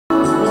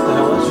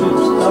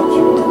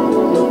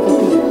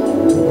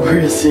Where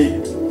is he?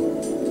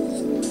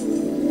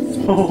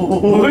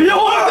 Oh, yo,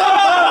 what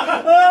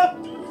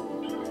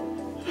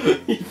the?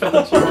 He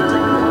found you.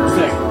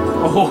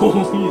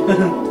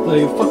 Oh, what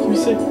the fuck you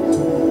say?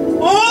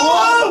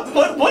 Oh!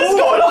 What is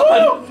going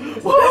on?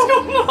 What is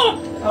going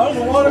on? Out of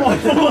the water.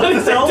 What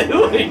is he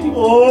doing?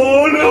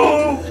 Oh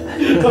no!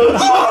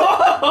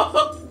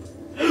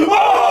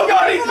 Oh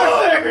god, he's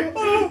right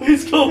there!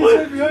 He's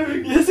going.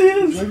 Yes, he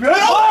is.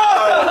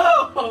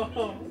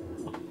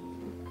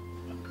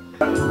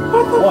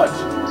 Watch.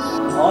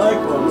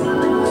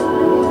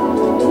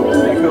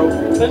 Ecco.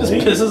 That just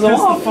pisses him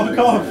off. The fuck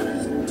off.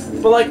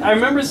 But like, I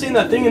remember seeing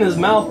that thing in his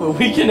mouth, but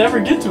we can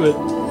never get to it.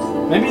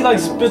 Maybe he like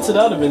spits it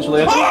out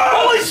eventually.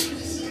 Holy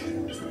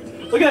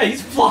shit! Look at that,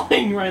 he's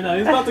flying right now.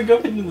 He's about to go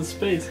up into the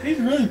space. He's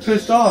really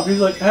pissed off. He's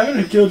like, haven't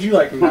I killed you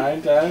like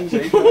 9 times,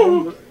 8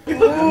 times? He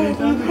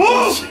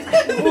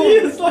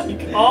is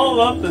like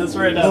all up this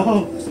right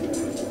now.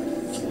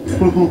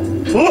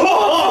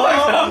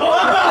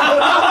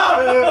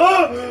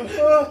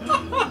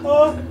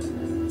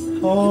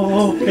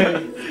 Oh, okay.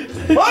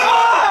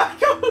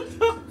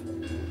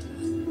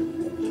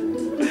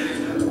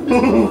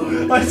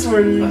 I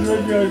swear to you, he's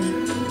right behind you.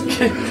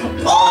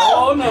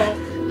 Oh no!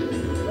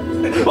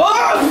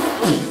 What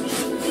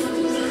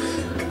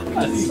a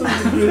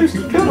bitch.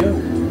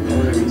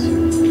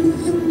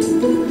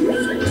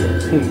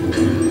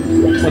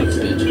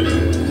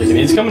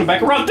 He's coming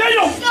back around.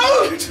 Daniel!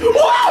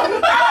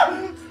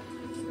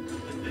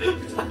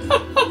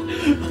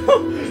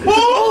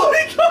 Oh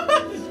my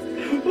god!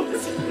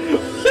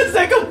 What is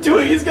Ecco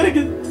doing? He's gonna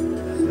get.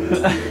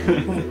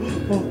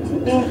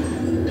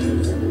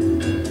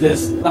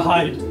 This,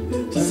 hide.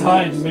 Just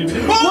hide, maybe.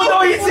 Oh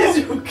no, he sees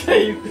you!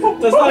 Okay,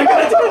 that's not a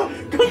good idea.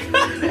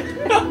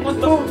 What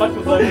the fuck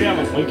was that? We have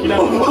a monkey now.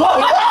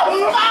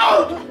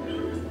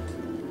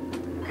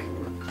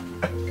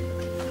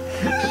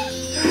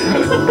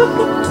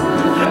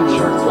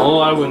 Oh,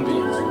 I wouldn't be.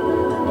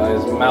 By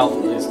his mouth,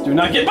 please. Do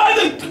not get by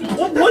the.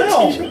 What the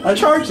hell? I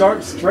charged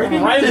Art straight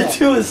right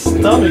into his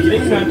stomach. He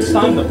didn't even have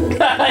time to.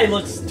 He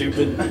looks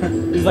stupid.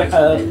 He's like,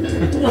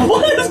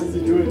 what is he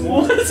doing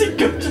now? What is he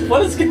doing?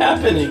 What is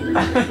happening?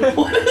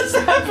 What is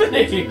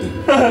happening?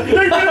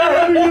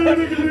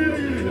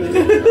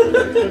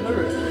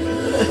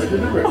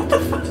 What the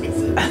fuck is it?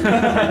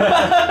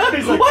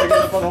 He's like, what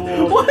the fuck?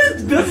 What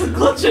is this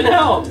glitching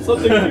out?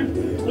 Something.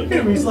 Look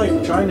at him, he's like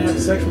trying to have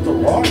sex with a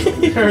rock.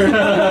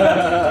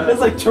 It's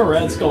like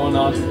Tourette's going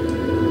on.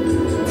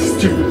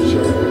 Stupid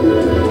show.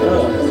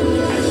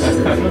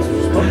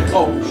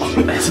 Oh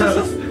shit.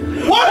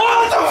 What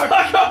the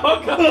fuck? Oh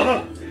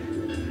god.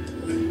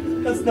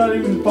 That's not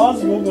even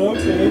possible, but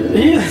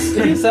okay.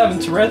 He's having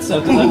Tourette's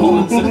after that whole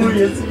incident.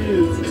 Yes, he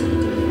is.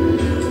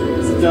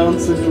 It's a Down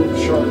syndrome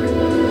shark.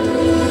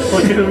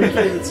 Look at him, he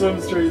can't even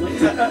swim straight.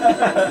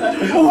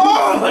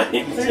 Oh!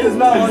 It's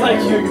not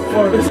like you can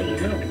fart.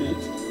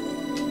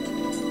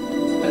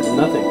 That's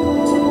nothing.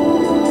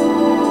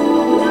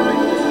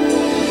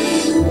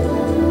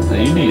 So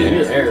you need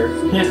air.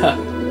 Yeah.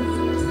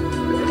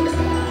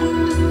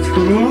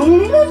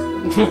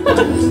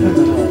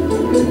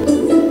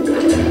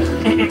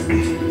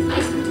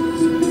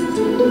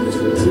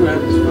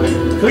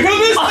 Look at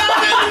this!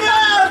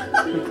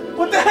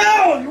 What the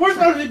hell? We're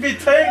supposed to be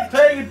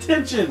paying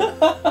attention.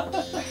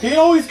 He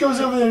always goes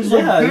over there and he's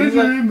like,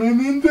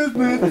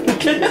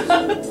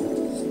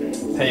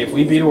 hey, if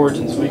we beat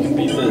Origins, we can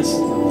beat this.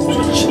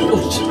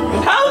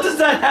 How does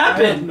that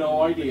happen? I have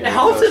no idea.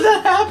 How did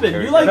that happen?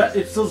 You like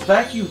it's those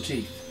vacuum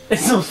teeth.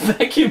 It's those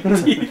vacuum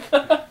teeth.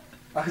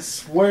 I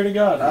swear to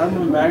God, I'm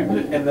a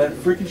magnet, and that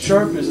freaking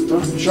shark is a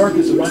bunch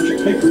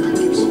of paper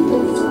clips.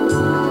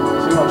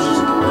 See how she's...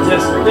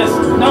 Yes.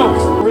 No.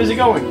 Where is he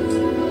going?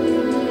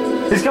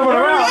 He's coming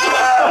around.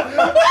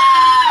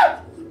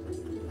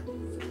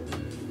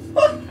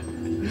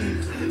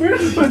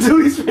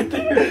 Dude, he's right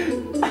there.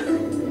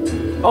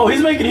 Oh,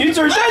 he's making a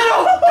U-turn.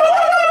 Daniel!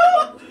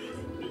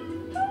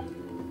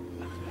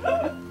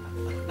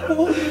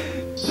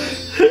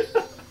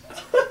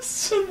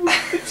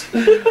 I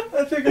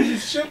think I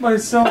just shit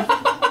myself.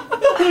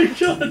 Oh my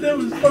god, that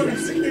was fucking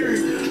scary.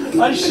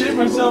 I shit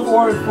myself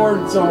or I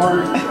farted so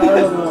hard. I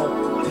don't know.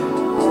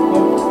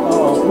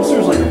 Oh, this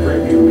was like a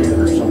preview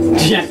mirror or something.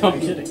 Yeah, no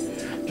kidding.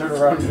 Turn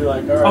around and be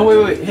like, alright. Oh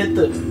wait, hit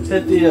the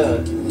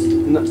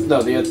no,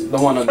 the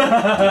one on.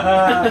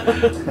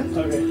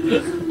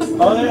 Okay.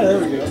 Oh yeah, there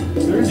we go.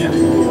 There's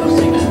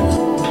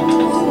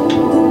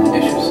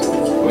Issues.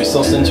 Are we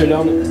still censored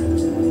on it?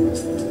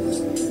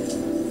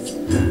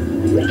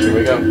 Here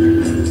we go.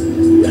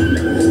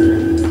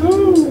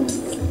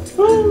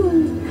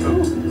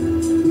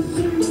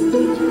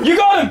 You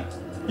got him!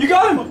 You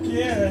got him!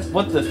 Yeah.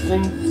 What the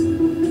thing?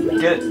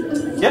 Get it!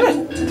 Get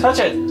it! Touch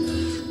it!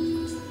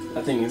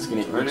 That thing is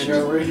gonna Ready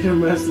to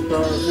mess the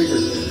power figure.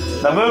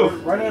 Now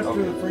move! Right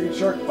after the freaking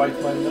shark bites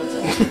my nuts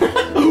off.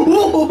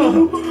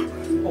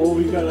 Oh,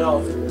 he got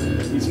out.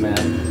 He's mad.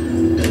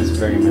 He's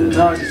very mad.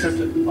 No, I just have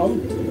to. Oh,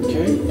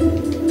 okay.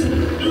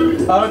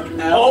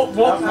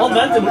 Well,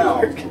 that didn't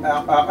work.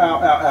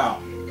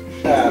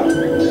 Ow.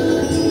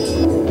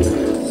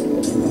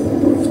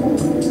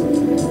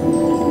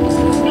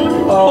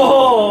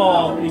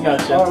 Oh, he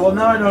got you. Alright, well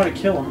now I know how to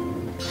kill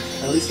him.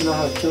 At least I know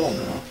how to kill him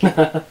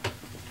now.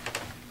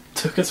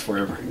 Took us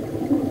forever.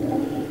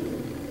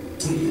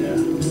 Yeah.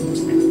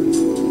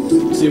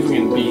 See if we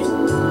can beat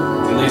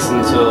at least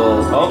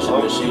until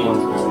machine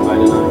by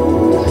tonight.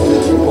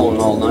 Pulling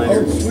all Oh,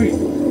 nighter. sweet.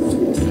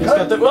 He's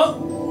got the. Whoa!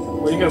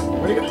 Where'd he go?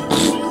 Where'd he go?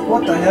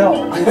 What the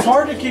hell? It's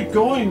hard to keep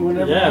going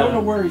whenever Yeah. I don't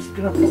know where he's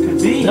gonna fucking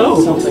be. No,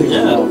 Something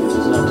yeah.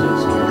 does not take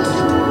scary.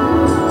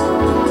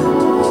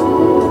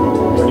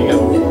 Where'd he go?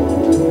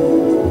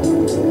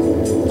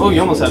 Oh,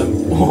 you almost had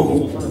him.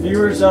 Whoa. For the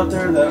viewers out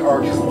there that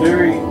are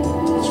very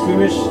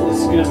squeamish,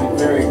 it's gonna be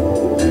very,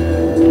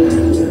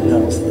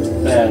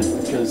 bad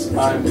because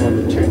I'm going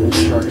to tear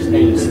this shark's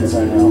anus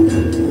inside out.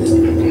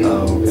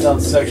 Oh. It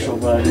sounds sexual,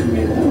 but I didn't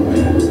mean it that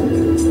way.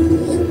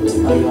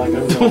 I'm like,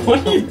 I'm going. What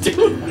are you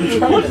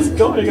doing? What is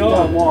going Yeah,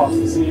 on? I'm off.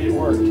 See, it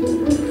worked.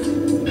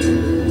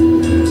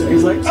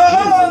 He's like,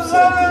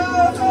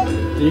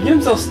 Did he get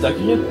himself stuck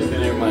again? Okay,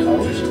 never mind. I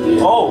wish he did.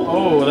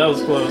 Oh, that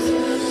was close.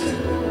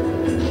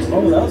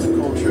 Oh, that was a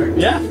cool trick.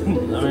 Yeah, I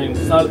mean,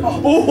 it's not.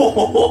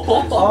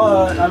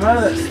 Oh, I'm out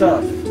of that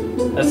stuff.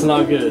 that's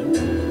not good.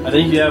 I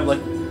think you have like.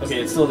 Okay,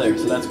 it's still there,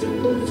 so that's good.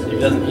 If it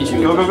doesn't eat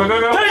you. Go, go, go, go,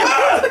 go!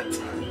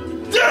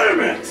 Damn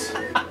it!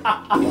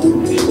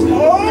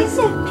 Oh, it's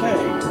okay.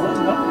 Well,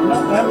 no, you're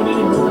not having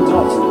any more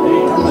adults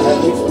today. I'm gonna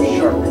have you some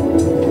shark.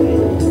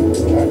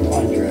 Try to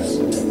find your ass.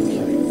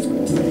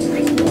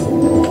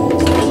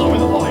 Lower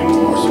the volume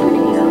more so we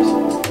can hear us.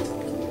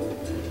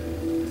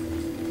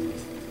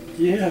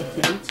 Yeah,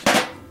 bitch.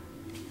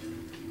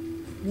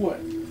 What?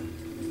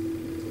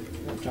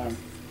 What time?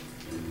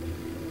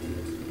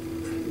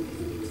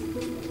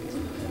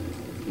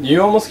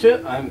 You almost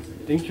hit? I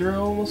think you're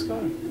almost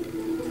got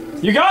him.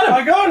 You got him!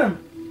 I got him!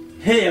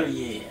 Hell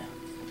yeah!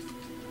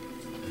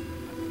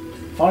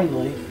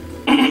 Finally.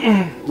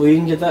 Well, you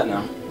can get that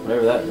now.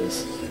 Whatever that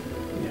is.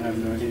 Yeah, I have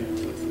no idea.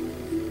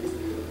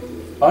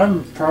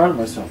 I'm proud of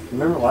myself.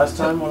 Remember last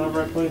time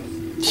whenever I played?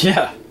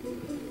 Yeah.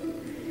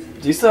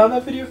 Do you still have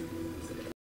that video?